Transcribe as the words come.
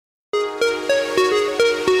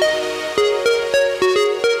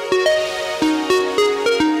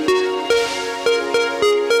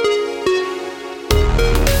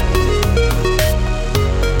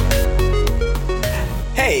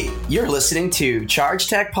listening to Charge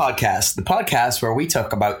Tech Podcast, the podcast where we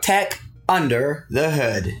talk about tech under the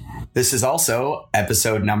hood. This is also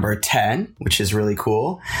episode number 10, which is really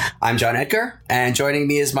cool. I'm John Edgar, and joining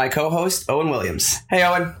me is my co-host, Owen Williams. Hey,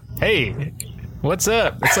 Owen. Hey, what's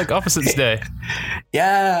up? It's like Opposites Day.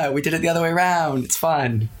 Yeah, we did it the other way around. It's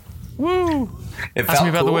fun. Woo! It Ask felt me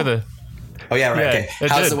about cool. the weather. Oh, yeah, right. Yeah, okay.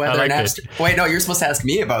 How's the weather in it. Wait, no, you're supposed to ask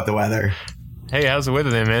me about the weather. Hey, how's the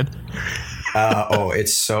weather there, man?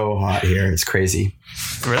 It's so hot here. It's crazy.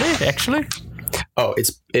 Really? Actually? Oh,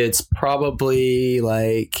 it's probably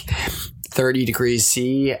like 30 degrees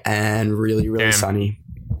C and really, really Damn. sunny.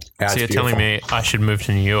 Yeah, So it's you're beautiful. telling me I should move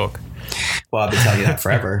to New York? Well, I've been telling you that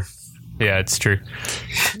forever. Yeah, it's true.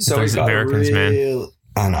 So Those we've got Americans, man.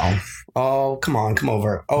 I know. Oh, come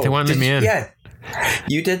over. Oh, They won't let me in. Yeah.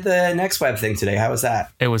 You did the Next Web thing today. How was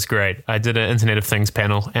that? It was great. I did an Internet of Things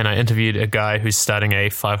panel, and I interviewed a guy who's starting a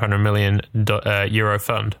 500 million euro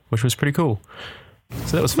fund, which was pretty cool.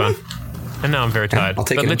 So that was fun. And now I'm very tired. I'll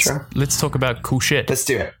take but an intro. let's talk about cool shit. Let's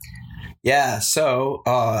do it. Yeah, so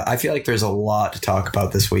I feel like there's a lot to talk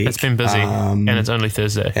about this week. It's been busy, and it's only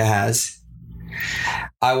Thursday. It has.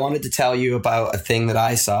 I wanted to tell you about a thing that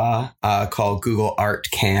I saw called Google Art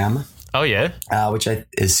Cam. Oh, yeah? Which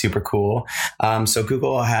is super cool. So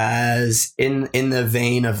Google has, in the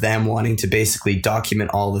vein of them wanting to basically document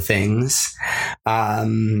all the things,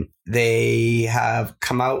 they have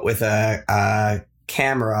come out with a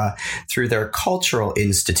camera through their Cultural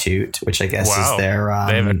Institute, which I guess is their...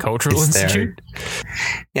 they have a Cultural Institute?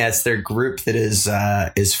 It's their group that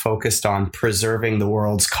is focused on preserving the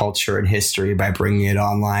world's culture and history by bringing it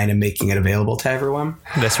online and making it available to everyone.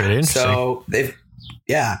 That's really interesting. So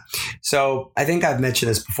So I think I've mentioned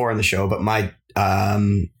this before in the show, but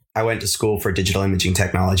I went to school for digital imaging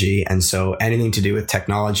technology. And so anything to do with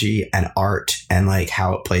technology and art and like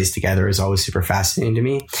how it plays together is always super fascinating to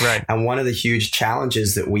me. Right. And one of the huge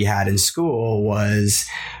challenges that we had in school was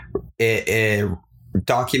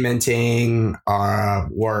documenting our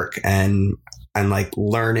work and like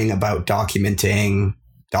learning about documenting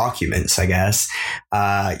documents, I guess,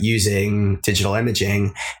 using digital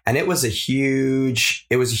imaging. And it was a huge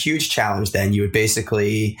challenge then. You would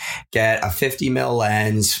basically get a 50 mil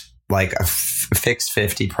lens, like a fixed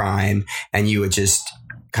 50 prime, and you would just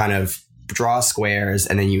kind of draw squares,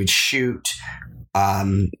 and then you would shoot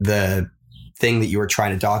the thing that you were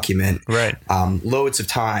trying to document loads of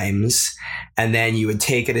times, and then you would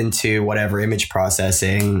take it into whatever image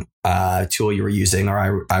processing tool you were using,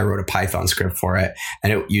 or I wrote a Python script for it,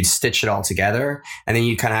 and you'd stitch it all together, and then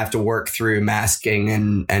you kind of have to work through masking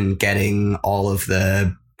and getting all of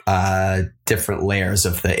the different layers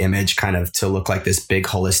of the image kind of to look like this big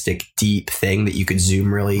holistic deep thing that you could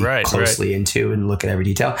zoom really closely into and look at every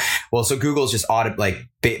detail. Well, so Google's just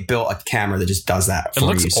built a camera that just does that for you. It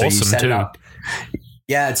looks So you awesome set it too. up.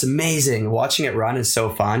 Yeah, it's amazing. Watching it run is so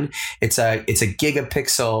fun. It's a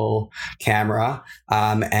gigapixel camera,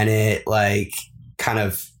 and it like kind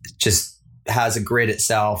of just has a grid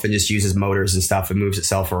itself and just uses motors and stuff and moves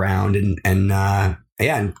itself around and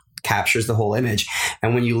captures the whole image.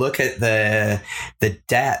 And when you look at the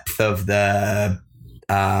depth of the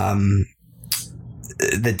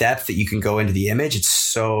depth that you can go into the image, it's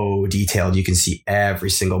so detailed. You can see every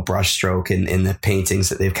single brush stroke in the paintings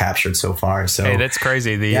that they've captured so far. So hey, that's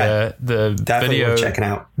crazy. The definitely video, worth checking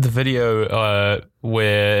out. The video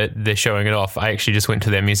where they're showing it off, I actually just went to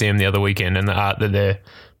their museum the other weekend, and the art that they're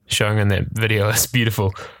showing in that video is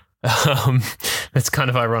beautiful. It's kind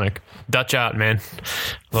of ironic. Dutch art, man.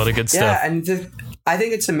 A lot of good stuff. Yeah, and I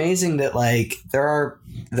think it's amazing that like there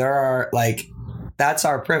are like, that's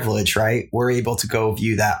our privilege, right? We're able to go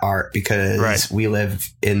view that art because we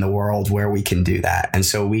live in the world where we can do that. And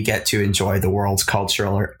so we get to enjoy the world's culture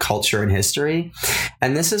and history.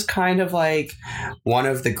 And this is kind of like one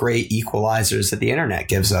of the great equalizers that the internet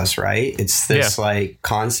gives us, right? It's this like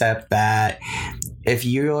concept that if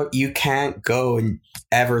you can't go and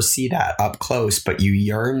ever see that up close, but you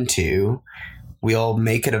yearn to, we'll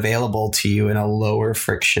make it available to you in a lower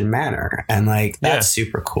friction manner. And like, that's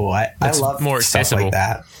super cool. I love more stuff accessible like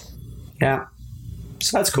that. Yeah.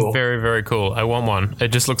 So that's cool. Very, very cool. I want one. It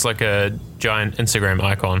just looks like a giant Instagram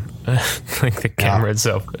icon, like the camera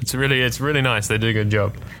itself. It's really nice. They do a good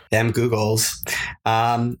job. Them Googles.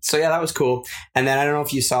 So yeah, that was cool. And then I don't know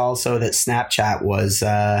if you saw also that Snapchat was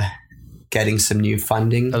getting some new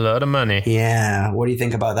funding. A lot of money. Yeah. What do you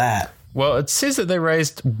think about that? Well, it says that they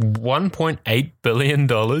raised $1.8 billion,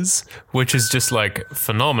 which is just like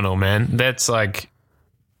phenomenal, man. That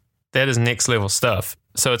is next level stuff.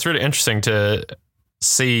 So it's really interesting to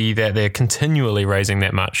see that they're continually raising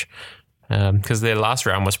that much, because their last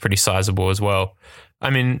round was pretty sizable as well. I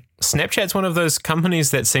mean, Snapchat's one of those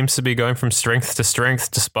companies that seems to be going from strength to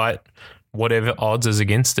strength despite whatever odds is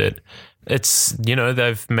against it. It's,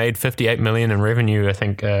 they've made 58 million in revenue, I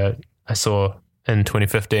think I saw in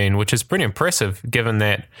 2015, which is pretty impressive given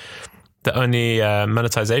that the only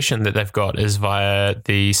monetization that they've got is via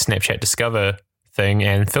the Snapchat Discover thing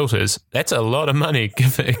and filters. That's a lot of money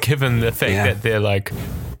given the fact that they're like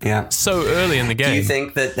so early in the game. Do you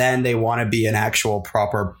think that then they want to be an actual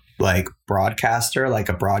proper like broadcaster, like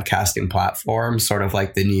a broadcasting platform, sort of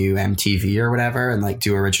like the new MTV or whatever, and like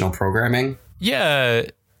do original programming? Yeah.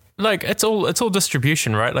 Like it's all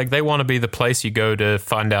distribution, right? Like they want to be the place you go to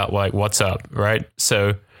find out like what's up, right?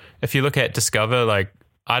 So if you look at Discover, like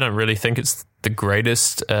I don't really think it's the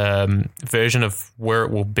greatest version of where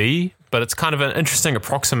it will be, but it's kind of an interesting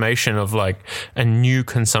approximation of like a new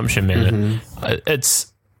consumption manner.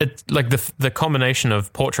 It's like the combination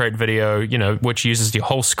of portrait video, which uses your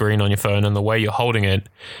whole screen on your phone and the way you're holding it.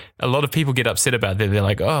 A lot of people get upset about that. They're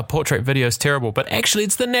like, oh, portrait video is terrible. But actually,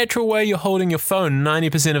 it's the natural way you're holding your phone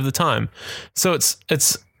 90% of the time. So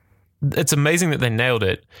it's amazing that they nailed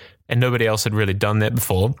it. And nobody else had really done that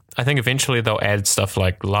before. I think eventually they'll add stuff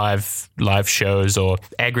like live shows or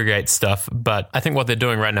aggregate stuff. But I think what they're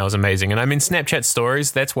doing right now is amazing. And I mean, Snapchat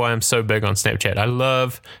stories, that's why I'm so big on Snapchat. I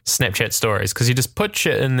love Snapchat stories because you just put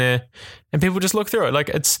shit in there and people just look through it. Like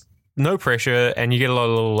it's no pressure and you get a lot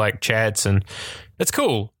of little like chats and it's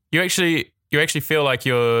cool. You actually feel like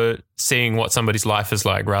you're seeing what somebody's life is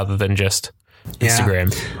like rather than just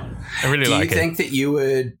Instagram. I really like it. Do you think that you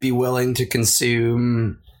would be willing to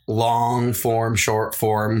consume long form, short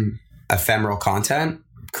form, ephemeral content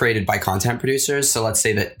created by content producers? So let's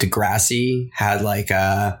say that Degrassi had like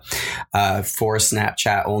a for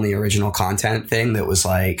Snapchat only original content thing that was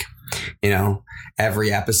like,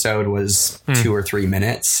 every episode was 2 or 3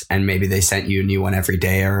 minutes and maybe they sent you a new one every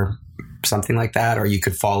day or something like that. Or you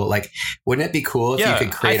could follow, like, wouldn't it be cool if you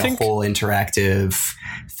could create a whole interactive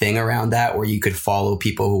thing around that where you could follow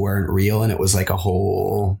people who weren't real and it was like a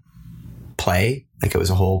whole play? Like it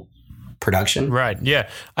was a whole production. Right. Yeah.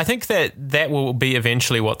 I think that will be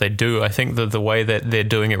eventually what they do. I think that the way that they're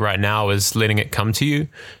doing it right now is letting it come to you.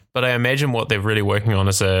 But I imagine what they're really working on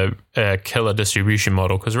is a killer distribution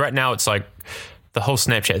model. Because right now it's like the whole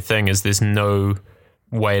Snapchat thing is there's no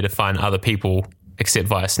way to find other people except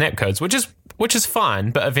via snap codes, which is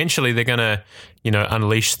fine. But eventually they're going to,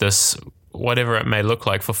 unleash this, whatever it may look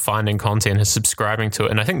like, for finding content and subscribing to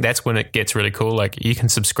it. And I think that's when it gets really cool. Like you can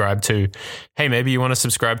subscribe to, hey, maybe you want to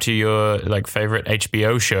subscribe to your like favorite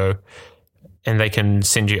HBO show and they can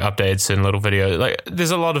send you updates and little videos. Like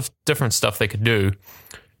there's a lot of different stuff they could do.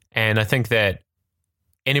 And I think that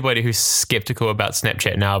anybody who's skeptical about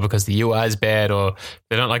Snapchat now because the UI is bad or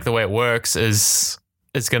they don't like the way it works is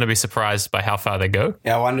going to be surprised by how far they go.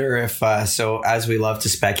 Yeah, I wonder if, so as we love to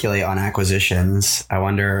speculate on acquisitions, I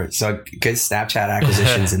wonder, so good Snapchat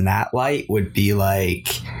acquisitions in that light would be like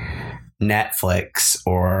Netflix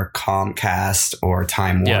or Comcast or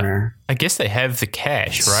Time Warner. I guess they have the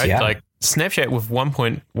cash, right? Yeah. Like Snapchat with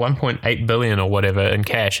 1.8 billion or whatever in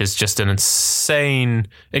cash is just an insane,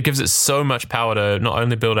 it gives it so much power to not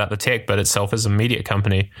only build out the tech, but itself as a media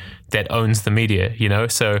company that owns the media,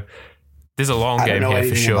 So there's a long game here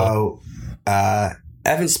for sure.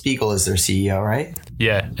 Evan Spiegel is their CEO, right?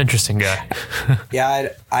 Yeah, interesting guy. Yeah,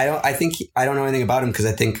 I don't know anything about him because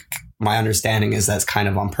I think my understanding is that's kind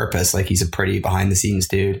of on purpose. Like he's a pretty behind the scenes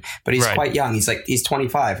dude, but he's quite young. He's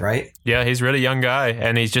 25, right? Yeah, he's a really young guy,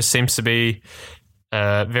 and he just seems to be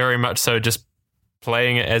very much so just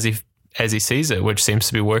playing it as he sees it, which seems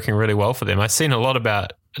to be working really well for them. I've seen a lot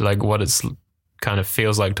about like what it's kind of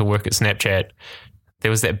feels like to work at Snapchat. There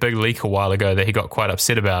was that big leak a while ago that he got quite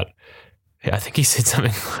upset about. I think he said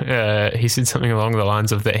something. He said something along the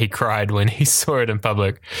lines of that he cried when he saw it in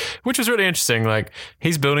public, which was really interesting. Like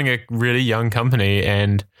he's building a really young company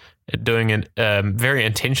and doing it very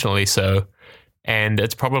intentionally so. And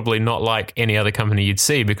it's probably not like any other company you'd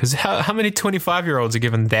see because how many 25-year-olds are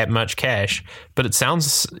given that much cash? But it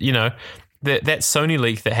sounds, that Sony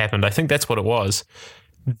leak that happened, I think that's what it was.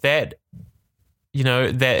 That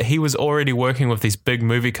he was already working with these big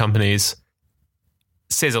movie companies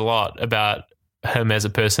says a lot about him as a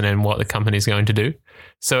person and what the company's going to do.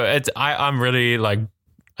 So I'm really like,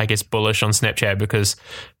 I guess, bullish on Snapchat because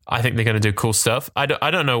I think they're going to do cool stuff. I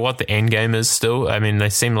don't know what the end game is still. I mean, they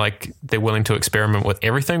seem like they're willing to experiment with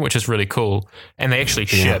everything, which is really cool. And they actually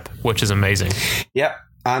ship, which is amazing. Yep.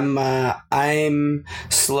 I'm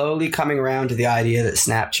slowly coming around to the idea that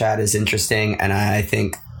Snapchat is interesting. And I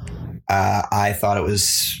think I thought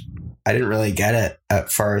I didn't really get it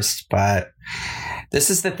at first, but this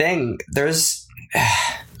is the thing.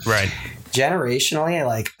 Right. Generationally,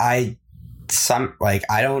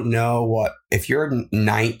 I don't know what, if you're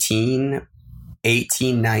 19,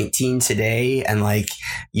 18, 19 today, and like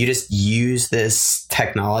you just use this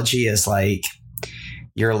technology as like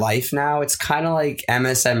your life now, it's kind of like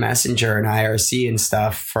MSN Messenger and IRC and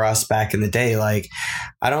stuff for us back in the day. Like,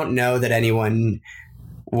 I don't know that anyone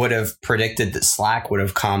would have predicted that Slack would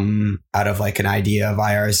have come out of like an idea of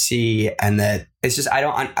IRC, and that it's just, I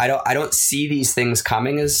don't see these things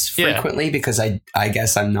coming as frequently because I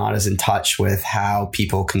guess I'm not as in touch with how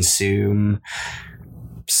people consume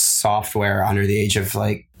software under the age of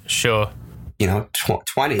like, sure,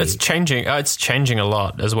 20. It's changing. It's changing a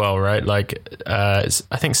lot as well, right? Like, I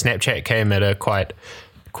think Snapchat came at a quite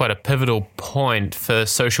a pivotal point for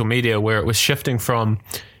social media, where it was shifting from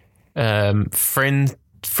friend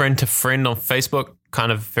to friend on Facebook,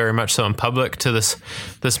 kind of very much so in public, to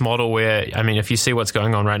this model where, I mean, if you see what's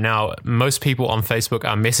going on right now, most people on Facebook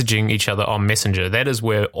are messaging each other on Messenger. That is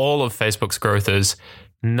where all of Facebook's growth is.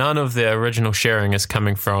 None of the original sharing is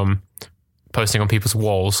coming from posting on people's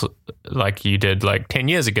walls like you did like 10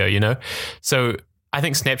 years ago, So I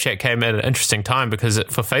think Snapchat came at an interesting time because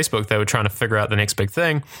for Facebook, they were trying to figure out the next big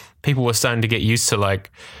thing. People were starting to get used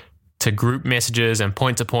to group messages and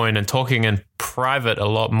point to point and talking in private a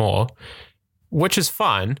lot more, which is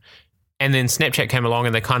fine. And then Snapchat came along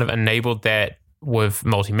and they kind of enabled that with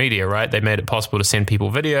multimedia, right? They made it possible to send people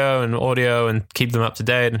video and audio and keep them up to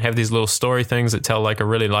date and have these little story things that tell like a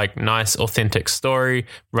really like nice, authentic story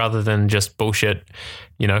rather than just bullshit,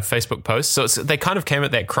 Facebook posts. So they kind of came at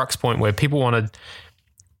that crux point where I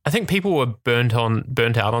think people were burnt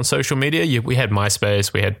out on social media. We had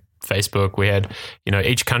MySpace, we had Facebook, we had,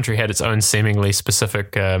 each country had its own seemingly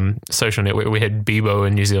specific social network. We had Bebo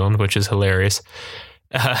in New Zealand, which is hilarious.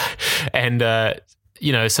 So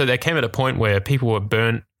they came at a point where people were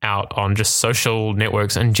burnt out on just social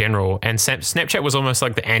networks in general. And Snapchat was almost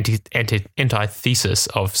like the antithesis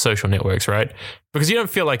of social networks, right? Because you don't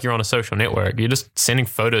feel like you're on a social network. You're just sending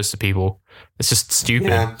photos to people. It's just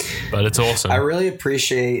stupid, but it's awesome. I really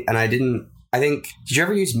appreciate, and did you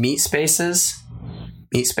ever use MeetSpaces?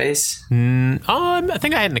 MeetSpace? I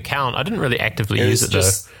think I had an account. I didn't really actively use it though.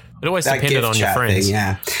 It always depended on your friends. Thing,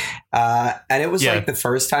 yeah. And it was like the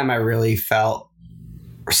first time I really felt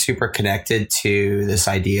super connected to this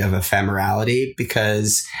idea of ephemerality,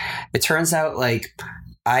 because it turns out like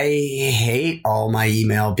I hate all my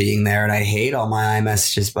email being there and I hate all my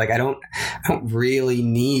iMessages. Like I don't really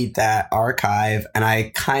need that archive. And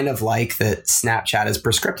I kind of like that Snapchat is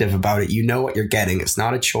prescriptive about it. You know what you're getting. It's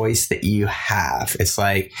not a choice that you have. It's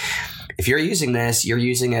like, if you're using this, you're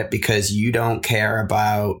using it because you don't care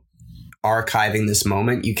about archiving this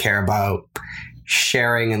moment. You care about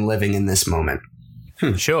sharing and living in this moment.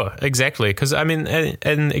 Sure, exactly. Because I mean,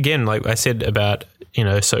 and again, like I said about,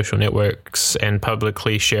 social networks and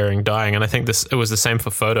publicly sharing dying. And I think it was the same for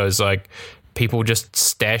photos. Like people just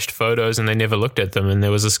stashed photos and they never looked at them. And there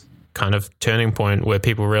was this kind of turning point where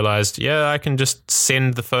people realized, I can just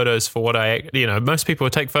send the photos for what most people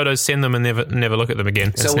would take photos, send them and never look at them again.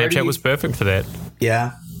 And so Snapchat was perfect for that.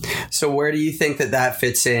 Yeah. So where do you think that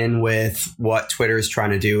fits in with what Twitter is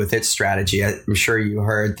trying to do with its strategy? I'm sure you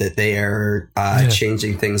heard that they are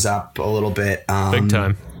changing things up a little bit. Big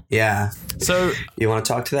time. Yeah. So you want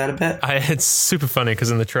to talk to that a bit? It's super funny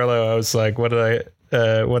because in the Trello, I was like, what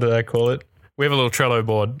did I call it? We have a little Trello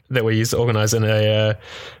board that we use to organize in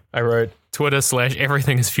I wrote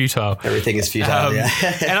Twitter/everything is futile. Everything is futile, yeah.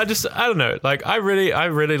 And I don't know. Like I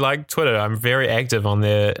really like Twitter. I'm very active on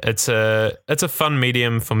there. It's a fun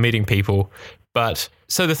medium for meeting people. But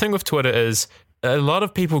so the thing with Twitter is a lot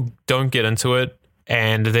of people don't get into it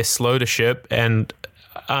and they're slow to ship. And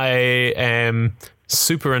I am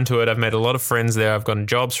super into it. I've made a lot of friends there. I've gotten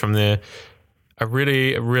jobs from there. I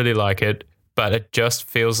really, really like it. But it just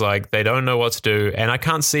feels like they don't know what to do. And I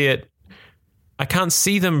can't see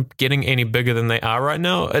them getting any bigger than they are right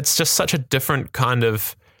now. It's just such a different kind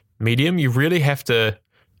of medium. You really have to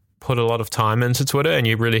put a lot of time into Twitter and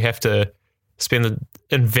you really have to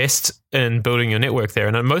invest in building your network there.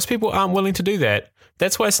 And most people aren't willing to do that.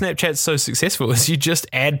 That's why Snapchat's so successful is you just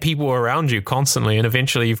add people around you constantly and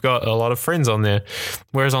eventually you've got a lot of friends on there.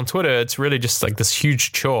 Whereas on Twitter, it's really just like this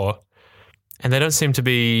huge chore and they don't seem to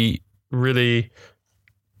be really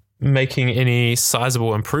making any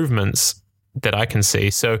sizable improvements that I can see.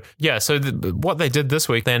 So what they did this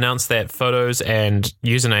week, they announced that photos and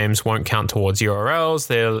usernames won't count towards URLs.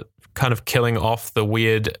 They're kind of killing off the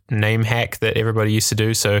weird name hack that everybody used to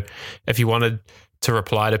do. So if you wanted to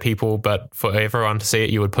reply to people, but for everyone to see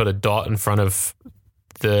it, you would put a dot in front of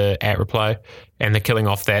the at reply, and they're killing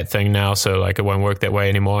off that thing now, so like it won't work that way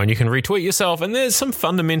anymore, and you can retweet yourself. And there's some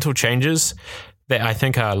fundamental changes that I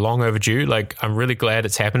think are long overdue. Like, I'm really glad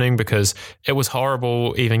it's happening, because it was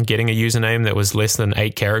horrible even getting a username that was less than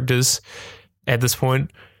 8 characters at this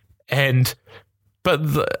point. I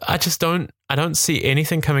don't see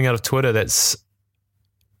anything coming out of Twitter that's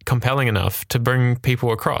compelling enough to bring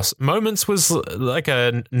people across. Moments was like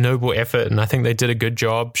a noble effort, and I think they did a good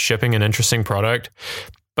job shipping an interesting product,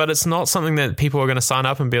 but it's not something that people are going to sign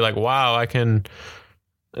up and be like, wow, I can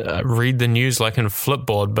read the news like in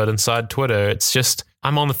Flipboard, but inside Twitter, it's just,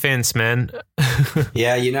 I'm on the fence, man.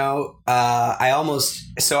 Yeah,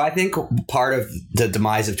 I think part of the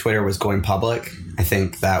demise of Twitter was going public. I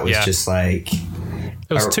think that was just like, it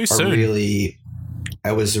was too soon.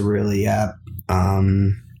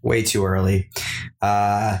 Way too early.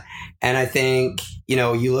 And I think,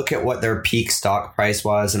 you look at what their peak stock price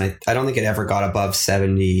was, and I don't think it ever got above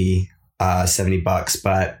 $70,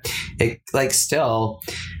 but it still,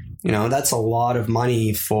 that's a lot of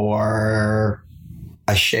money for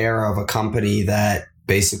a share of a company that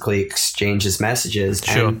basically exchanges messages.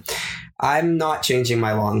 Sure. And I'm not changing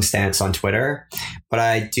my long stance on Twitter,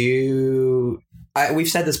 but we've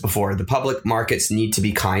said this before, the public markets need to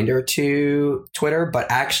be kinder to Twitter, but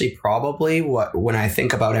actually probably when I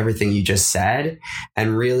think about everything you just said,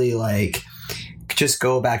 and really just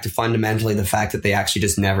go back to fundamentally the fact that they actually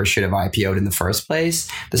just never should have IPO'd in the first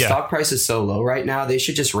place. The stock price is so low right now. They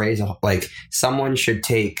should just someone should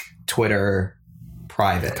take Twitter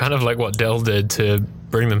private. Kind of like what Dell did to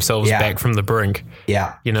bring themselves back from the brink.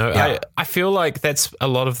 Yeah. I feel like that's a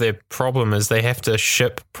lot of their problem, is they have to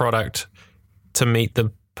ship product to meet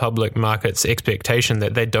the public market's expectation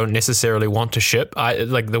that they don't necessarily want to ship.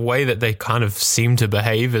 The way that they kind of seem to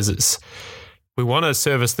behave is we want to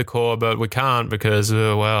service the core, but we can't because,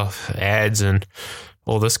 ads and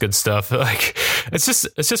all this good stuff. It's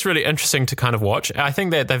just really interesting to kind of watch. I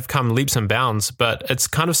think that they've come leaps and bounds, but it's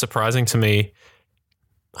kind of surprising to me.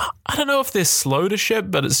 I don't know if they're slow to ship,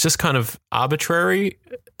 but it's just kind of arbitrary.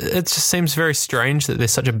 It just seems very strange that they're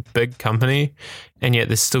such a big company, and yet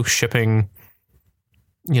they're still shipping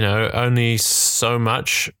only so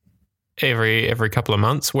much every couple of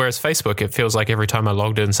months. Whereas Facebook, it feels like every time I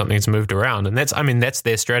logged in, something's moved around. And that's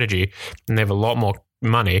their strategy. And they have a lot more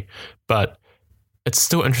money, but it's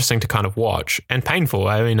still interesting to kind of watch and painful.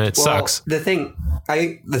 I mean, it sucks. The thing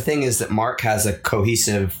is that Mark has a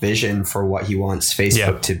cohesive vision for what he wants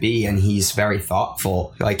Facebook to be. And he's very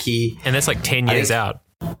thoughtful. And that's 10 years out.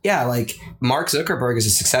 Yeah, Mark Zuckerberg is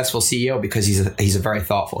a successful CEO because he's a very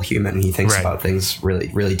thoughtful human, and he thinks about things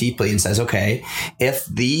really, really deeply and says, okay, if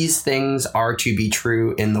these things are to be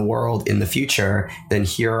true in the world in the future, then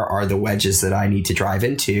here are the wedges that I need to drive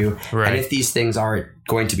into. Right. And if these things aren't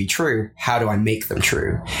going to be true, how do I make them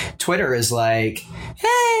true? Twitter is like,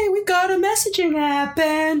 hey, we've got a messaging app,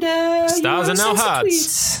 and stars are now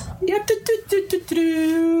hearts. Yep.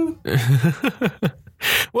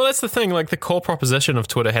 Well, that's the thing. The core proposition of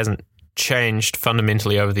Twitter hasn't changed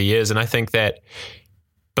fundamentally over the years. And I think that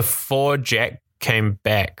before Jack came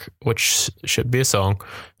back, which should be a song,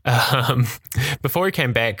 before he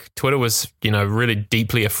came back, Twitter was, really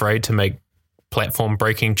deeply afraid to make platform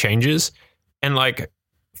breaking changes. And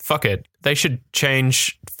fuck it. They should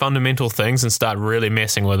change fundamental things and start really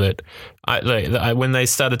messing with it. When they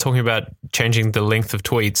started talking about changing the length of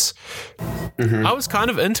tweets, I was kind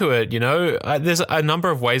of into it, There's a number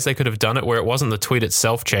of ways they could have done it where it wasn't the tweet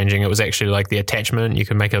itself changing. It was actually the attachment. You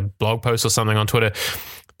can make a blog post or something on Twitter.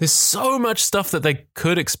 There's so much stuff that they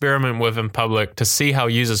could experiment with in public to see how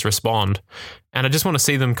users respond. And I just want to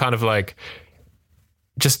see them kind of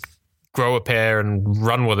just grow a pair and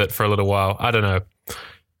run with it for a little while. I don't know.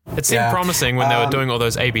 It seemed promising when they were doing all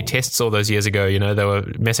those A/B tests all those years ago. They were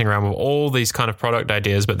messing around with all these kind of product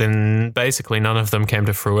ideas, but then basically none of them came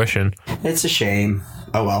to fruition. It's a shame.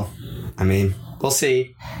 Oh, well. I mean, we'll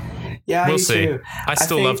see. Yeah, we'll see. Too. I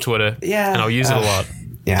still love Twitter. Yeah. And I'll use it a lot.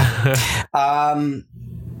 Yeah.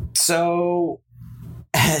 So,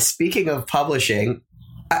 speaking of publishing,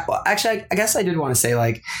 I guess I did want to say,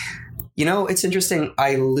 it's interesting.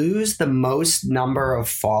 I lose the most number of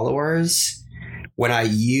followers when I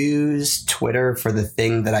use Twitter for the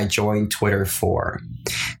thing that I joined Twitter for.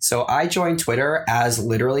 So I joined Twitter as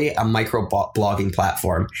literally a micro blogging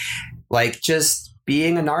platform, just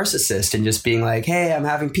being a narcissist and just being hey, I'm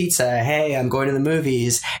having pizza. Hey, I'm going to the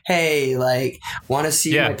movies. Hey, want to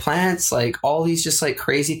see my plants, all these just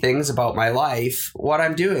crazy things about my life, what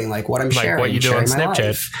I'm doing, what I'm sharing, what you do on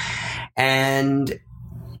Snapchat. And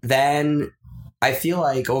then I feel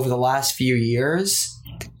over the last few years,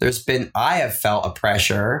 I have felt a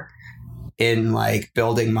pressure in like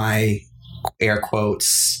building my air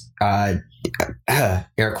quotes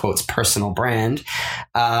personal brand.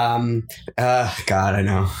 God, I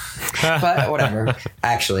know, but whatever.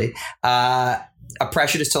 Actually, a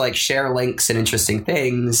pressure just to like share links and interesting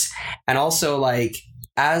things, and also like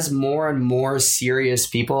as more and more serious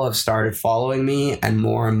people have started following me, and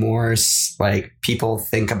more like people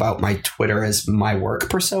think about my Twitter as my work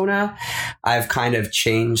persona, I've kind of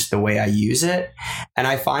changed the way I use it, and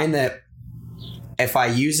I find that if I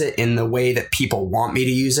use it in the way that people want me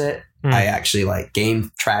to use it, I actually like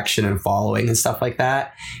gain traction and following and stuff like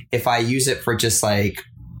that. If I use it for just like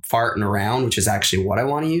farting around, which is actually what I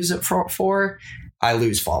want to use it for, I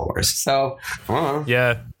lose followers. So,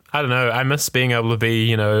 yeah, I don't know. I miss being able to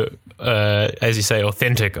be, as you say,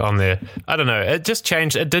 authentic on there. I don't know. It just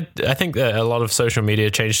changed. It did. I think that a lot of social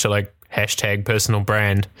media changed to like hashtag personal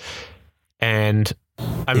brand, and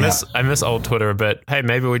I miss old Twitter a bit. Hey,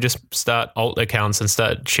 maybe we just start alt accounts and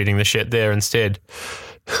start shooting the shit there instead.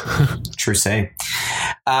 True say.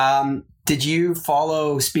 Did you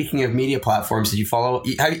follow, speaking of media platforms, did you follow,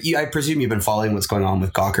 I presume you've been following what's going on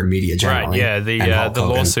with Gawker Media generally. Right, yeah, the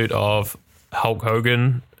lawsuit of Hulk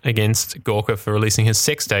Hogan against Gawker for releasing his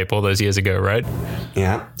sex tape all those years ago, right?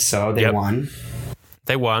 Yeah, so they won.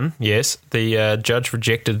 They won, yes. The judge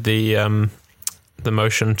rejected the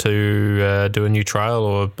motion to do a new trial,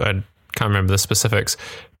 or I can't remember the specifics.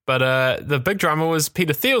 But the big drama was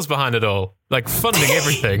Peter Thiel's behind it all, like funding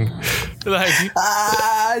everything. Like,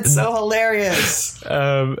 it's so hilarious.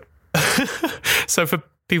 So for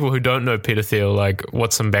people who don't know Peter Thiel, like,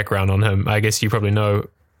 what's some background on him? I guess you probably know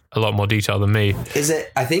a lot more detail than me. Is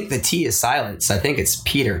it? I think the T is silent, so I think it's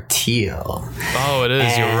Peter Thiel. Oh, it is.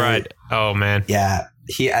 And you're right. Oh man. Yeah.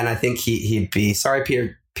 I think he'd be sorry,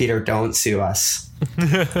 Peter. Peter, don't sue us.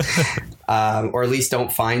 Or at least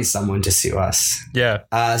don't find someone to sue us. Yeah.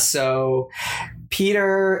 So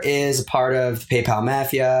Peter is a part of the PayPal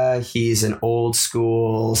Mafia. He's an old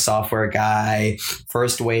school software guy,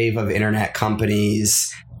 first wave of internet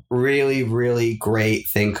companies. Really, really great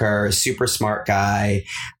thinker, super smart guy.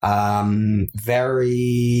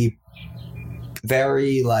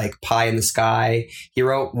 Very like pie in the sky. He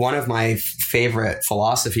wrote one of my favorite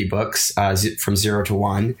philosophy books, From Zero to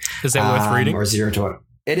One. Is that worth reading? Or Zero to One.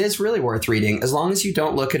 It is really worth reading, as long as you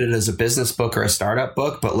don't look at it as a business book or a startup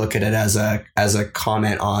book, but look at it as a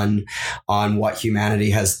comment on what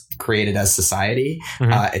humanity has created as society.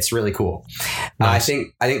 It's really cool. Nice.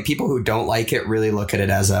 I think people who don't like it really look at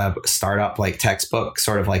it as a startup like textbook,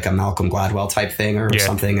 sort of like a Malcolm Gladwell type thing or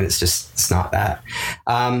something, and it's not that.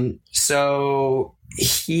 So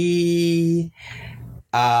he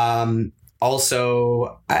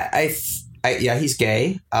also he's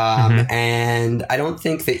gay. And I don't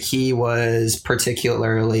think that he was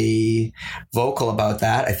particularly vocal about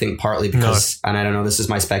that. I think partly because, and I don't know, this is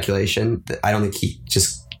my speculation, I don't think he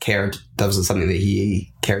just cared. That wasn't something that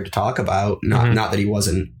he cared to talk about. Not that he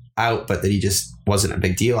wasn't out, but that he just wasn't a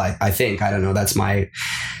big deal. I think, I don't know. That's my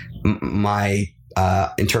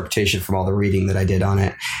interpretation from all the reading that I did on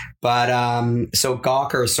it. But so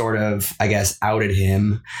Gawker sort of, I guess, outed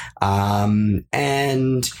him, and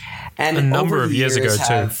a number of years ago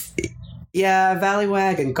too. Yeah,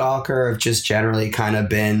 Valleywag and Gawker have just generally kind of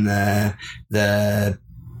been the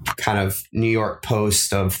kind of New York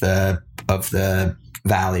Post of the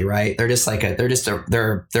Valley, right? They're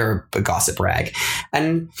a gossip rag,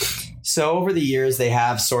 and so over the years they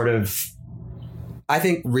have sort of, I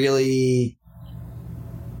think, really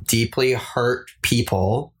deeply hurt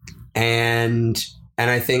people. And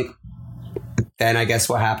I think then I guess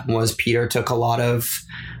what happened was Peter took a lot of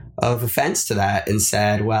offense to that and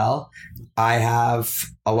said, well, I have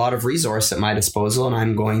a lot of resource at my disposal and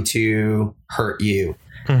I'm going to hurt you.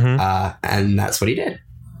 And that's what he did.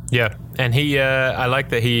 Yeah. And he, I like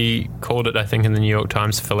that he called it, I think in the New York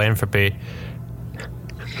Times, philanthropy.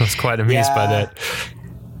 I was quite amused by that.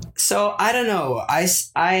 So I don't know.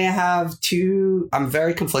 I'm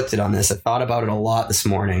very conflicted on this. I thought about it a lot this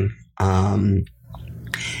morning. On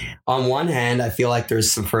one hand, I feel like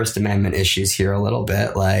there's some First Amendment issues here a little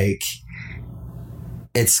bit. Like,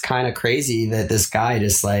 it's kind of crazy that this guy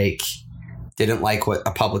just like didn't like what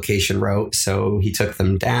a publication wrote, so he took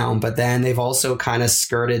them down. But then they've also kind of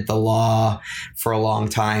skirted the law for a long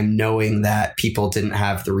time, knowing that people didn't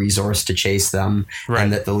have the resource to chase them,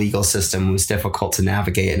 and that the legal system was difficult to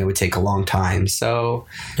navigate and it would take a long time. So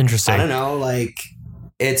interesting. I don't know, like,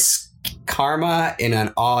 it's karma in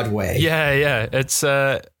an odd way. Yeah. It's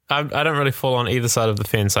I don't really fall on either side of the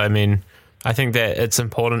fence. I mean, I think that it's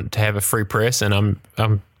important to have a free press, and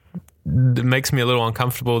it makes me a little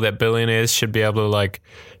uncomfortable that billionaires should be able to like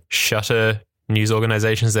shutter news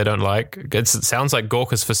organizations they don't like. It sounds like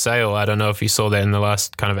Gawk is for sale. I don't know if you saw that in the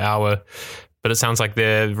last kind of hour, but it sounds like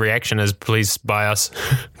their reaction is, please buy us,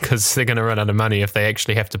 because they're going to run out of money if they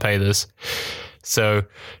actually have to pay this. So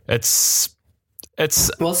it's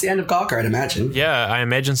well, it's the end of Gawker, I'd imagine. Yeah, I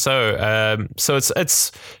imagine so. So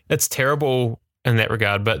it's terrible in that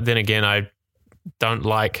regard. But then again, I don't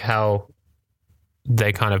like how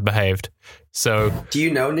they kind of behaved. So, do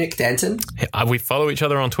you know Nick Denton? We follow each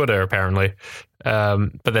other on Twitter, apparently.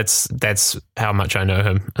 But that's how much I know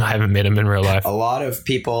him. I haven't met him in real life. A lot of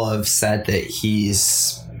people have said that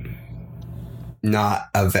he's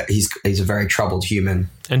a very troubled human.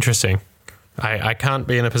 Interesting. I can't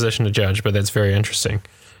be in a position to judge, but that's very interesting.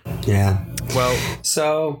 Yeah. Well,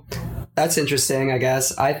 so that's interesting, I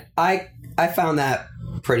guess. I found that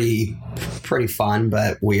pretty fun,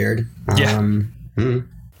 but weird. Yeah.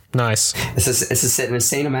 Nice. It's an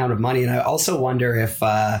insane amount of money, and I also wonder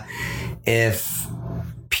if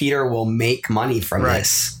Peter will make money from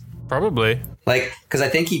this. Probably. Like, because I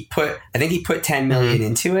think he put 10 million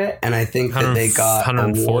into it, and I think that they got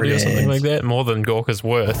 140 awarded, or something like that, more than Gawker's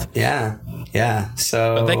worth. Yeah.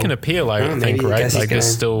 So, but they can appeal, I think, right? Like, it's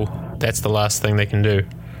still, that's the last thing they can do.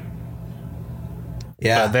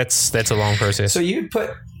 Yeah, but that's a long process. So you'd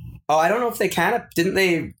put. Oh, I don't know if they can. Didn't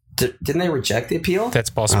they reject the appeal? That's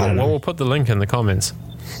possible. Well, we'll put the link in the comments.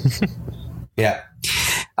 Yeah.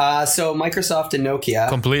 So Microsoft and Nokia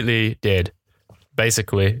completely dead.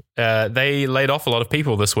 Basically, they laid off a lot of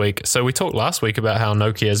people this week. So we talked last week about how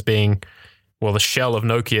Nokia is being, well, the shell of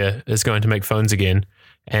Nokia is going to make phones again.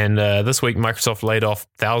 And this week, Microsoft laid off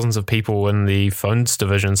thousands of people in the phones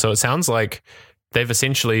division. So it sounds like they've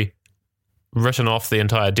essentially written off the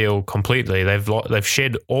entire deal completely. They've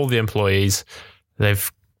shed all the employees.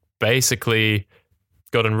 They've basically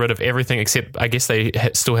gotten rid of everything except, I guess they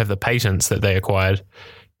still have the patents that they acquired.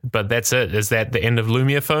 But that's it. Is that the end of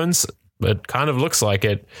Lumia phones? It kind of looks like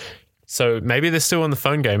it. So maybe they're still in the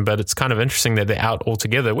phone game, but it's kind of interesting that they're out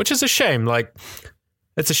altogether, which is a shame. Like,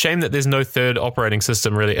 it's a shame that there's no third operating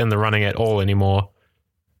system really in the running at all anymore.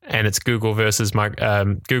 And it's Google versus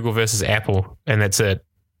Apple, and that's it.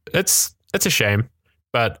 It's a shame,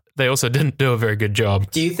 but they also didn't do a very good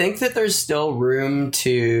job. Do you think that there's still room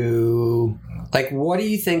to, like, what do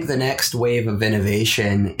you think the next wave of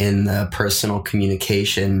innovation in the personal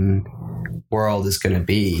communication world is going to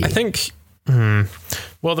be? I think,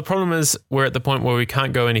 well, the problem is we're at the point where we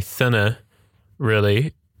can't go any thinner,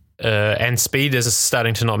 really, and speed is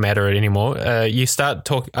starting to not matter anymore. I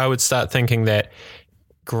would start thinking that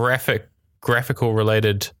graphical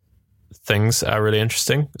related things are really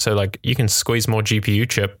interesting. So, like, you can squeeze more GPU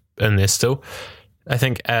chip in there still. I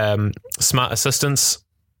think smart assistance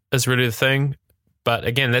is really the thing. But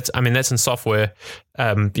again, that's in software.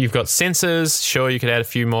 You've got sensors. Sure, you could add a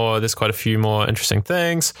few more. There's quite a few more interesting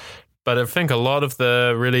things. But I think a lot of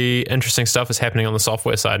the really interesting stuff is happening on the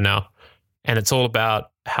software side now. And it's all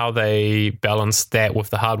about how they balance that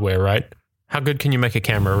with the hardware, right? How good can you make a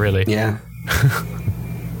camera, really? Yeah.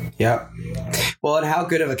 Yeah. Well, and how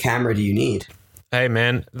good of a camera do you need? Hey,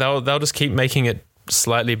 man, they'll just keep making it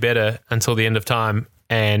slightly better until the end of time.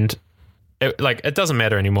 And it doesn't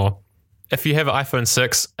matter anymore. If you have an iPhone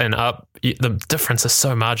 6 and up, the difference is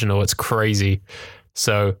so marginal. It's crazy.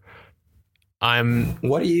 So I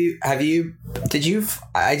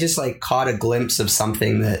just caught a glimpse of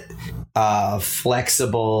something that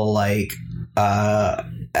flexible,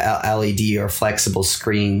 LED or flexible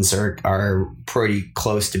screens are pretty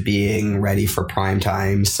close to being ready for prime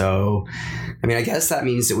time. So, I guess that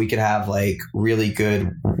means that we could have really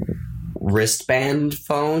good wristband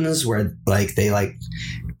phones where they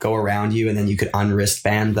go around you and then you could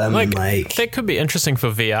unwristband them. That could be interesting for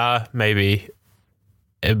VR, maybe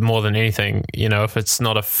more than anything. If it's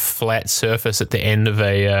not a flat surface at the end of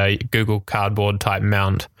a Google Cardboard type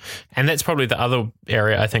mount, and that's probably the other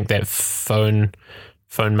area I think that phone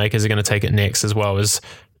makers are going to take it next as well, is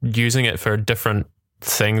using it for a different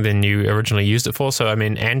thing than you originally used it for. So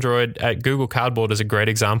Android Google Cardboard is a great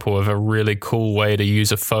example of a really cool way to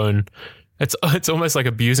use a phone. It's almost like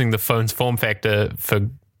abusing the phone's form factor for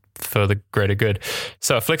the greater good.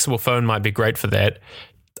 So a flexible phone might be great for that.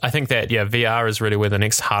 I think that VR is really where the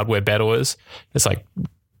next hardware battle is. It's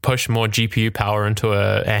push more GPU power into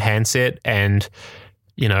a handset and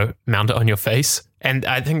mount it on your face. And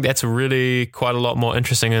I think that's really quite a lot more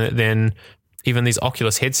interesting than even these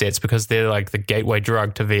Oculus headsets, because they're the gateway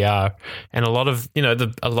drug to VR. And a lot of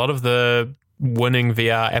the winning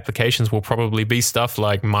VR applications will probably be stuff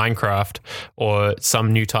like Minecraft or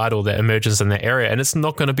some new title that emerges in that area, and it's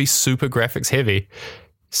not going to be super graphics heavy.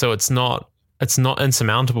 So it's not it's not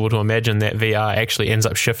insurmountable to imagine that VR actually ends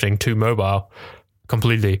up shifting to mobile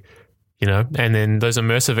completely, you know? And then those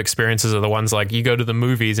immersive experiences are the ones like you go to the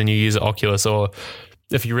movies and you use Oculus, or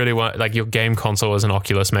if you really want, like your game console is an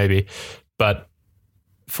Oculus maybe. But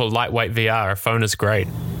for lightweight VR, a phone is great.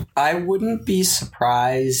 I wouldn't be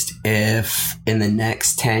surprised if in the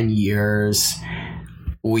next 10 years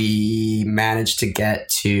we manage to get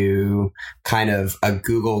to kind of a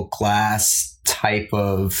Google Glass type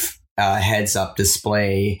of heads-up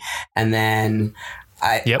display. And then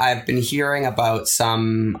I've been hearing about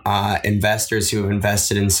some investors who have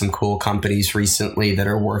invested in some cool companies recently that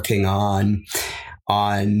are working on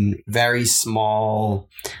very small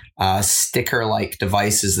sticker-like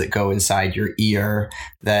devices that go inside your ear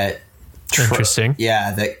that interesting.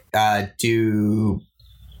 That do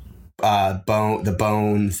the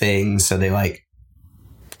bone thing. So they like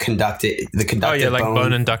conductive like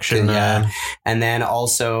bone induction. And then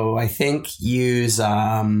also I think use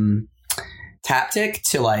Taptic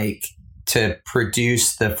to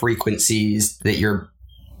produce the frequencies that your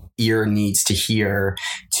ear needs to hear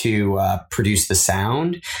to produce the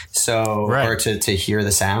sound. So, or to hear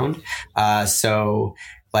the sound. So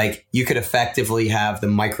like you could effectively have the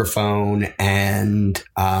microphone and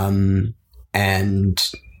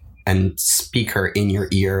speaker in your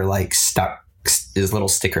ear, like stuck is little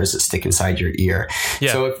stickers that stick inside your ear.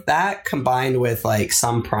 Yeah. So if that combined with like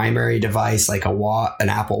some primary device, like an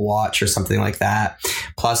Apple Watch or something like that,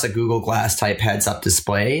 plus a Google Glass type heads up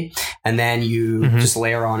display, and then you just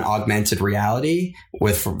layer on augmented reality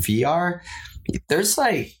with VR, there's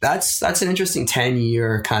like, that's an interesting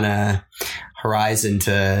 10-year kind of horizon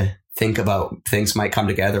to think about things might come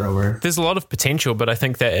together over. There's a lot of potential, but I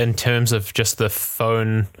think that in terms of just the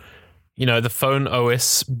phone, you know, the phone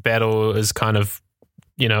OS battle is kind of,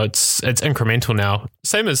 you know, it's incremental now.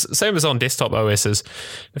 Same as on desktop OSs.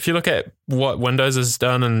 If you look at what Windows has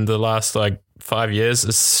done in the last like 5 years,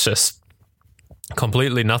 it's just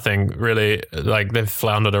completely nothing really. Like they've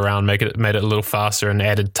floundered around, made it a little faster and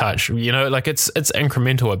added touch. You know, like it's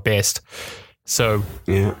incremental at best. So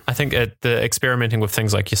yeah, I think the experimenting with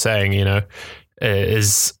things like you're saying, you know,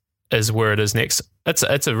 is where it is next.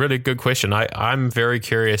 It's a really good question. I'm very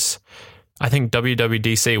curious. I think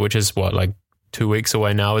WWDC, which is like 2 weeks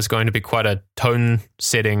away now, is going to be quite a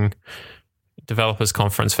tone-setting developers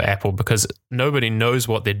conference for Apple because nobody knows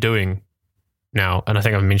what they're doing now. And I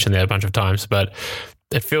think I've mentioned that a bunch of times, but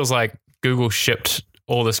it feels like Google shipped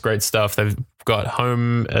all this great stuff. They've got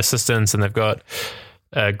Home Assistants and they've got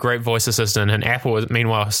a great voice assistant, and Apple,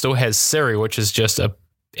 meanwhile, still has Siri, which is just a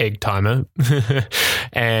egg timer.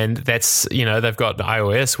 And that's, you know, they've got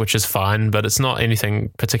iOS, which is fine, but it's not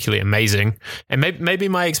anything particularly amazing. And maybe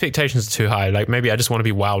my expectations are too high. Like maybe I just want to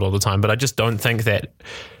be wowed all the time, but I just don't think that.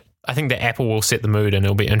 I think that Apple will set the mood, and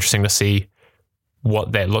it'll be interesting to see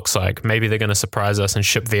what that looks like. Maybe they're going to surprise us and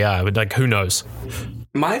ship VR, but like who knows?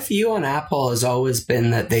 My view on Apple has always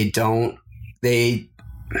been that they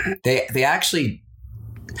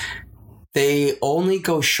only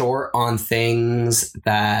go short on things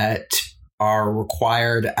that are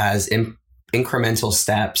required as incremental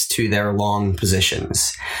steps to their long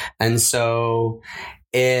positions. And so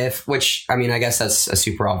which, I mean, I guess that's a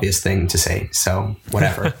super obvious thing to say, so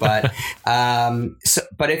whatever. But,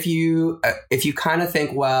 but if you kind of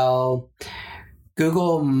think, well,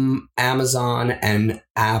 Google, Amazon, and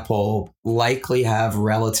Apple likely have and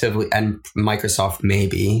Microsoft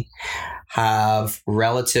maybe have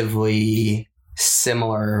relatively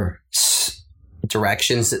similar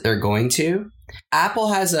directions that they're going to. Apple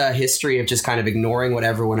has a history of just kind of ignoring what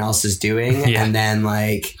everyone else is doing and then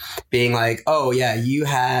like being like, oh yeah, you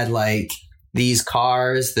had like these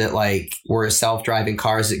cars that like were self-driving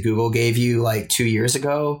cars that Google gave you like 2 years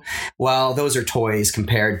ago. Well, those are toys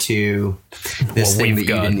compared to this thing that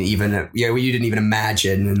you didn't even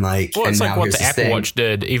imagine. And like, well, it's like what the Apple Watch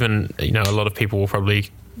did. Even, you know, a lot of people will probably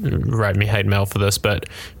write me hate mail for this, but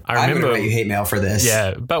I remember I'm gonna write you hate mail for this.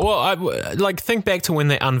 Yeah, but I think back to when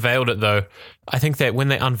they unveiled it though. I think that when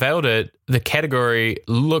they unveiled it, the category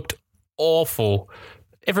looked awful.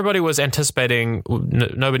 Everybody was anticipating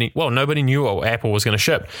nobody knew what Apple was going to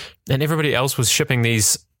ship, and everybody else was shipping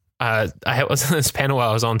these. I was in this panel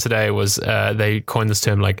I was on today. Was they coined this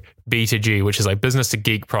term like B2G, which is like business to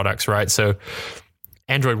geek products, right? So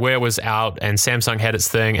Android Wear was out, and Samsung had its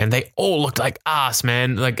thing, and they all looked like ass,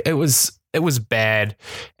 man. Like it was bad.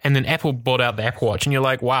 And then Apple brought out the Apple Watch, and you're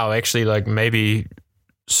like, wow, actually, like maybe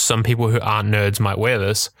some people who aren't nerds might wear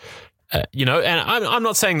this. You know, and I'm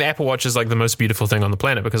not saying the Apple Watch is like the most beautiful thing on the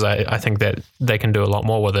planet, because I think that they can do a lot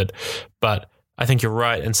more with it. But I think you're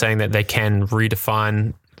right in saying that they can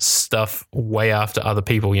redefine stuff way after other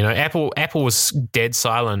people. You know, Apple was dead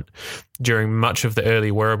silent during much of the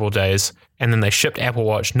early wearable days, and then they shipped Apple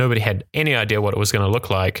Watch. Nobody had any idea what it was going to look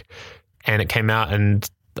like, and it came out, and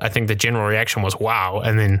I think the general reaction was wow.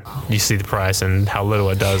 And then you see the price and how little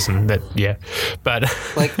it does, and that, yeah. But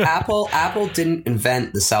like Apple didn't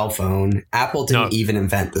invent the cell phone. Apple didn't even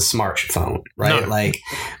invent the smartphone, right? No. Like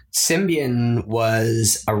Symbian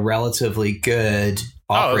was a relatively good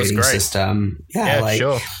operating system. Yeah, like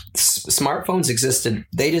sure. Smartphones existed.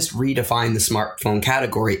 They just redefined the smartphone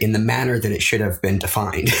category in the manner that it should have been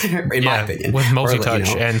defined, in my opinion. With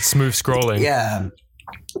multi-touch and smooth scrolling. Yeah.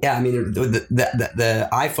 Yeah, I mean, the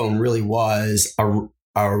iPhone really was a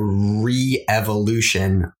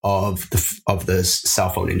re-evolution of the cell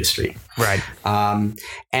phone industry. Right.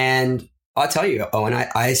 And I'll tell you, Owen,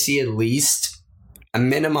 I see at least a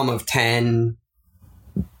minimum of 10,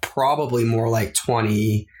 probably more like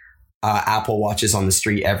 20 Apple Watches on the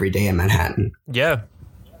street every day in Manhattan. Yeah.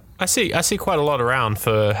 I see quite a lot around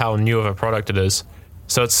for how new of a product it is.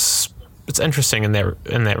 So it's interesting in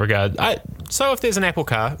that regard. So if there's an Apple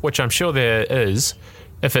car, which I'm sure there is,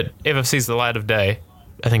 if it ever sees the light of day,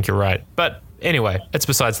 I think you're right. But anyway, it's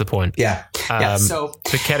besides the point. Yeah. So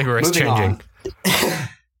the category is changing.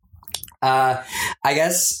 I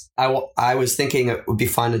guess I was thinking it would be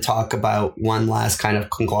fun to talk about one last kind of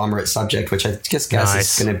conglomerate subject, which I guess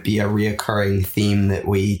is going to be a reoccurring theme that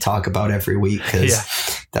we talk about every week, because it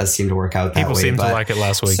does seem to work out that way. People seem to like it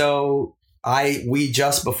last week. So we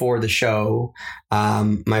just before the show,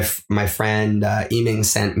 my friend Eming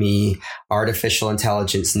sent me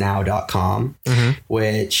artificialintelligencenow.com,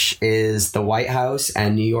 which is the White House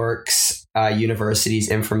and New York's University's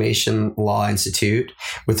Information Law Institute,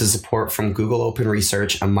 with the support from Google Open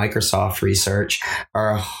Research and Microsoft Research,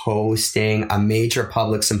 are hosting a major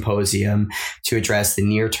public symposium to address the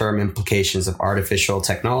near-term implications of artificial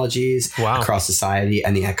technologies across society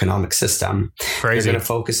and the economic system. Crazy. They're going to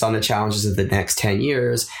focus on the challenges of the next 10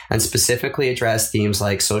 years and specifically address themes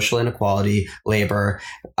like social inequality, labor,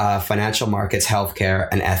 financial markets, healthcare,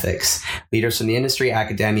 and ethics. Leaders from the industry,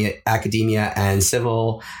 academia, and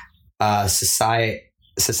civil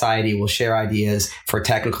society will share ideas for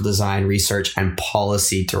technical design, research, and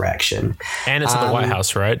policy direction. And it's at the White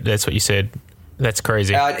House, right? That's what you said. That's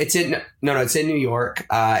crazy. It's in New York.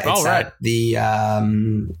 It's at the.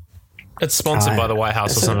 It's sponsored by the White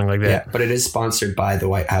House or something like that. Yeah, but it is sponsored by the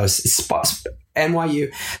White House. It's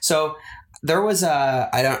NYU. So there was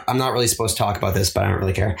I'm not really supposed to talk about this, but I don't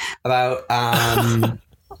really care. About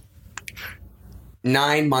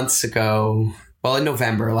 9 months ago. Well, in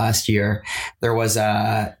November last year, there was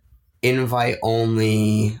a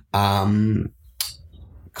invite-only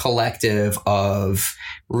collective of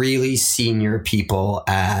really senior people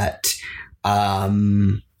at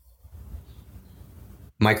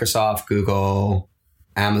Microsoft, Google,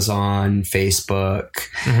 Amazon, Facebook,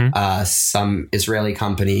 some Israeli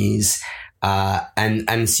companies,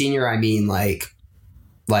 and senior, I mean like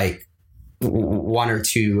one or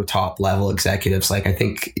two top level executives, like I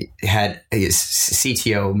think had a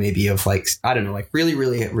CTO maybe of like, I don't know, like really,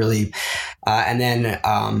 and then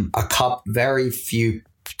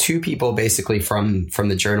two people basically from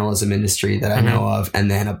the journalism industry that I know of, and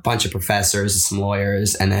then a bunch of professors, some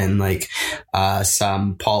lawyers, and then like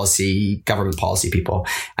some government policy people.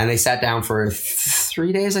 And they sat down for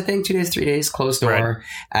 3 days, I think, 2 days, 3 days, closed door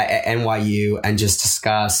at NYU, and just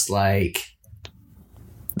discussed like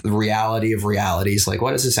the reality of realities. Like,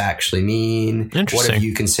 what does this actually mean? What have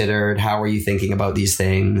you considered? How are you thinking about these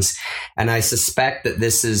things? And I suspect that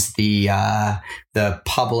this is the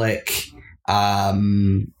public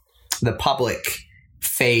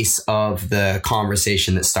face of the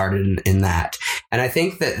conversation that started in that. And I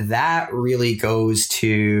think that really goes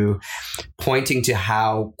to pointing to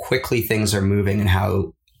how quickly things are moving and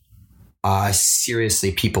how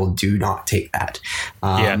seriously people do not take that.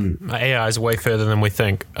 AI is way further than we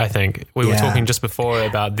think. I think we were talking just before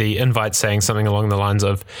about the invite saying something along the lines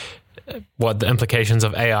of what the implications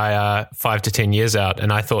of AI are 5 to 10 years out.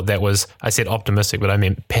 And I thought I said optimistic, but I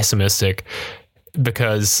meant pessimistic,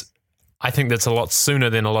 because I think that's a lot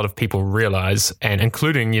sooner than a lot of people realize, and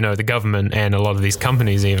including, the government and a lot of these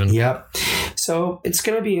companies even. Yep. So it's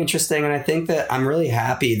going to be interesting. And I think that I'm really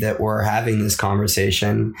happy that we're having this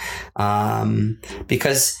conversation,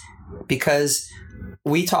 because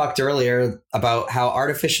we talked earlier about how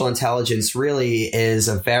artificial intelligence really is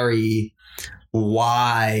a very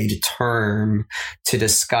wide term to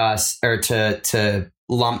discuss, or to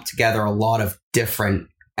lump together a lot of different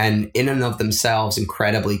and in and of themselves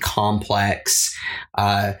incredibly complex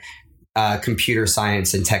computer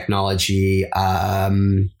science and technology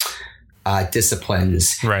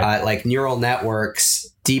disciplines, Right. like neural networks,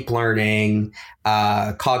 deep learning,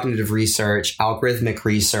 cognitive research, algorithmic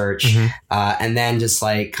research, and then just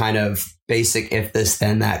like kind of basic if this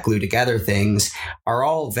then that glue together things are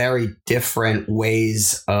all very different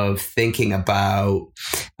ways of thinking about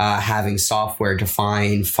having software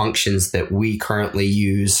define functions that we currently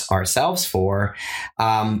use ourselves for,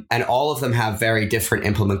 and all of them have very different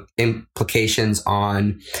implications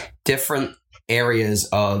on different areas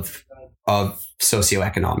of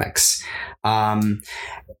socioeconomics.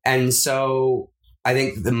 And so I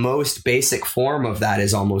think the most basic form of that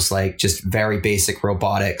is almost like just very basic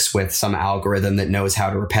robotics with some algorithm that knows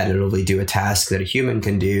how to repetitively do a task that a human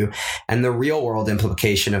can do. And the real world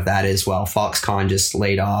implication of that is, well, Foxconn just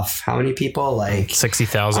laid off how many people? Like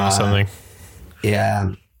 60,000 or something.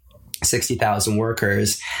 Yeah. 60,000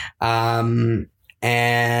 workers. And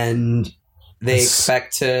they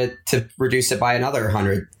expect to reduce it by another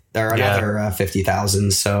 100 or another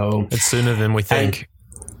 50,000. So it's sooner than we think.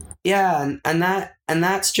 And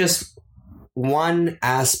that's just one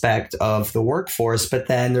aspect of the workforce. But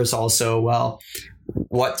then there's also, well,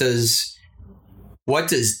 what does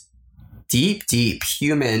deep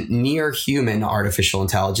human, near human artificial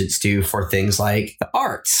intelligence do for things like the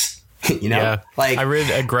arts? Like I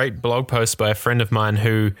read a great blog post by a friend of mine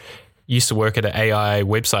who used to work at an AI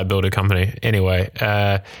website builder company. Anyway,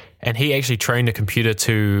 and he actually trained a computer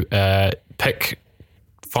to pick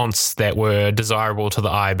fonts that were desirable to the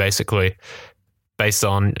eye, basically, based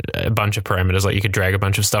on a bunch of parameters. Like you could drag a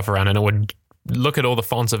bunch of stuff around and it would look at all the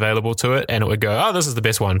fonts available to it and it would go, oh, this is the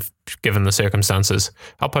best one given the circumstances.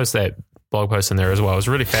 I'll post that blog post in there as well. It was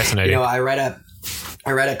really fascinating. I read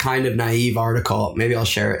a kind of naive article. Maybe I'll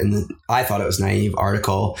share it I thought it was a naive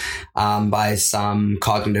article by some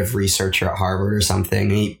cognitive researcher at Harvard or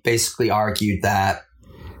something. He basically argued that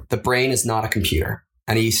the brain is not a computer.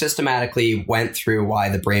 And he systematically went through why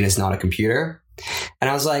the brain is not a computer. And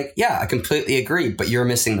I was like, yeah, I completely agree, but you're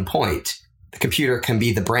missing the point. The computer can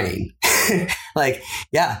be the brain. Like,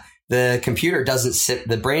 yeah, the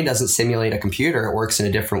brain doesn't simulate a computer. It works in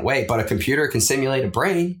a different way, but a computer can simulate a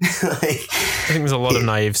brain. I think there's a lot of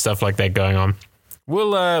naive stuff like that going on.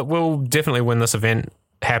 We'll definitely, when this event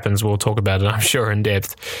happens, we'll talk about it, I'm sure, in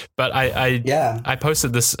depth. But I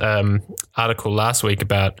posted this article last week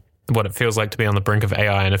about what it feels like to be on the brink of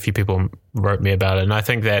AI, and a few people wrote me about it. And I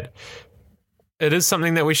think that it is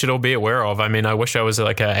something that we should all be aware of. I mean, I wish I was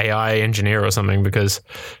like an AI engineer or something, because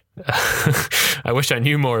I wish I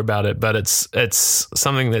knew more about it, but it's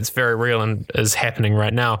something that's very real and is happening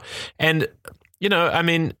right now. And, I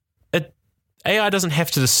mean, AI doesn't have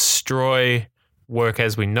to destroy work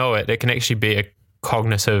as we know it. It can actually be a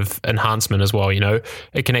cognitive enhancement as well.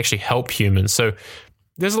 It can actually help humans. So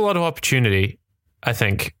there's a lot of opportunity, I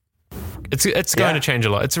think. It's going to change a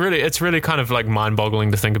lot. It's really kind of like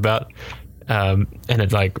mind-boggling to think about, and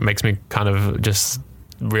it like makes me kind of just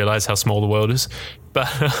realize how small the world is. But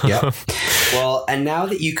well, and now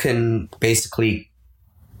that you can basically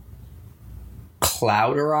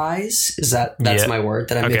clouderize, that's my word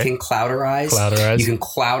that I'm making, clouderize. You can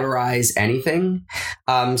clouderize anything.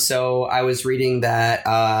 So I was reading that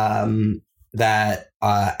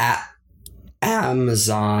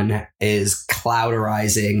Amazon is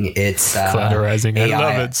clouderizing its clouderizing. I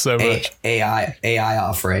love it so much. AI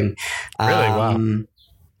offering. Really? Wow.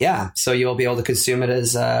 Yeah. So you'll be able to consume it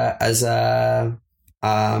as an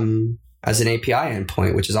API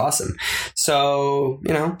endpoint, which is awesome. So,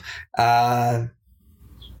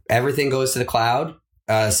 everything goes to the cloud.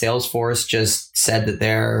 Salesforce just said that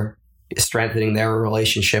they're strengthening their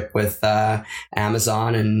relationship with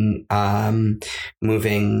Amazon and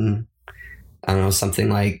moving, something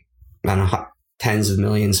like, tens of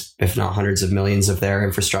millions, if not hundreds of millions of their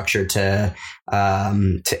infrastructure to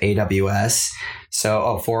AWS.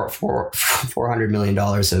 So, $400 million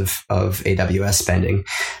of AWS spending.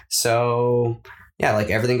 So yeah, like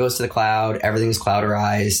everything goes to the cloud, everything's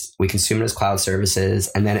clouderized, we consume it as cloud services,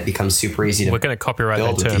 and then it becomes super easy to We're going to copyright build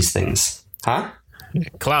that with term. these things. Huh?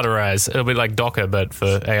 Clouderize. It'll be like Docker, but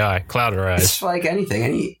for AI. Clouderize. It's like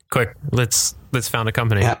anything. Quick, let's found a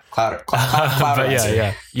company. Yeah, cloud But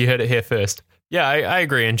yeah, you heard it here first. Yeah, I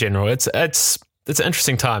agree in general. It's an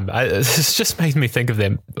interesting time. It's just made me think of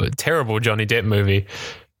that terrible Johnny Depp movie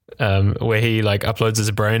where he like uploads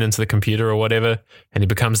his brain into the computer or whatever, and he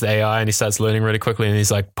becomes the AI and he starts learning really quickly, and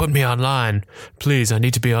he's like, "Put me online, please. I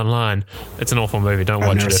need to be online." It's an awful movie. Don't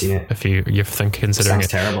watch it if you're considering it. Sounds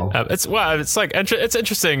terrible. It's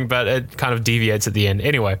interesting, but it kind of deviates at the end.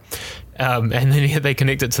 Anyway. And then they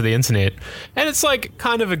connect it to the internet, and it's like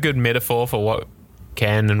kind of a good metaphor for what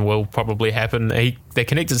can and will probably happen. They're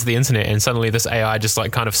connected to the internet, and suddenly this AI just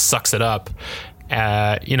like kind of sucks it up,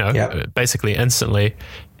 basically instantly,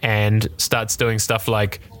 and starts doing stuff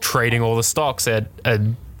like trading all the stocks at a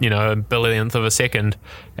billionth of a second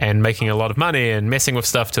and making a lot of money and messing with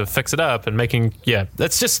stuff to fix it up and making,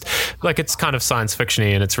 that's just like, it's kind of science fiction-y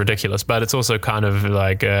and it's ridiculous, but it's also kind of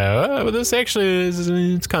like, this actually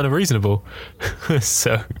it's kind of reasonable.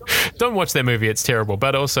 So don't watch that movie, it's terrible,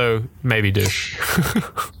 but also maybe do.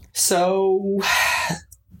 So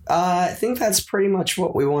I think that's pretty much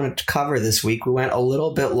what we wanted to cover this week. We went a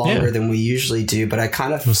little bit longer than we usually do, but I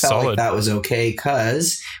kind of felt like that was okay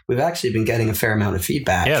because we've actually been getting a fair amount of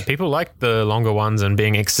feedback. Yeah, people like the longer ones and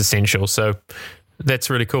being existential, so that's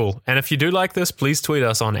really cool. And if you do like this, please tweet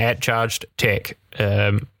us on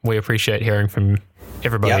 @ChargedTech. We appreciate hearing from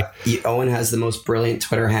everybody. Yep. Owen has the most brilliant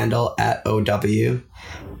Twitter handle @OW,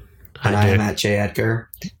 and I am @JEdgar.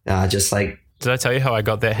 Just like, did I tell you how I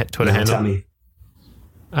got that Twitter handle? Tell me.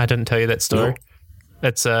 I didn't tell you that story. No.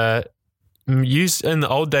 It's used in the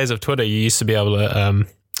old days of Twitter. You used to be able to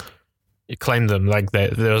claim them. Like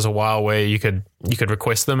there was a while where you could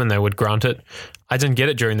request them and they would grant it. I didn't get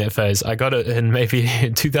it during that phase. I got it in maybe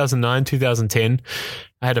 2009, 2010.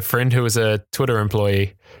 I had a friend who was a Twitter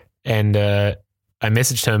employee, and I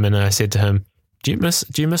messaged him and I said to him, "Do you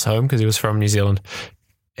miss home?" Because he was from New Zealand.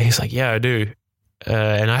 And he's like, "Yeah, I do."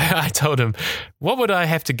 And I told him, "What would I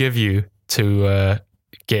have to give you to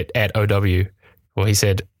get @OW?" Well, he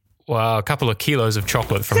said, "Well, a couple of kilos of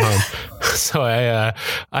chocolate from home." So I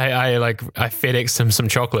FedExed him some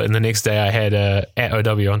chocolate, and the next day I had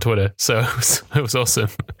 @OW on Twitter. So it was awesome.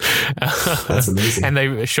 That's amazing. And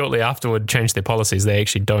they shortly afterward changed their policies. They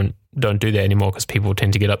actually don't do that anymore because people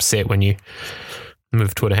tend to get upset when you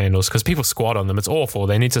move Twitter handles because people squat on them. It's awful.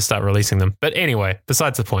 They need to start releasing them. But anyway,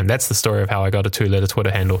 besides the point, that's the story of how I got a 2-letter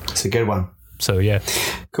Twitter handle. It's a good one. So yeah.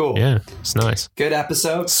 Cool. Yeah, it's nice. Good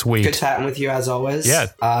episode. Sweet. Good chatting with you as always. Yeah.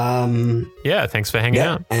 Yeah, thanks for hanging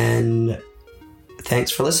out. And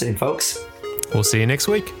thanks for listening, folks. We'll see you next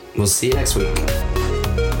week. We'll see you next week.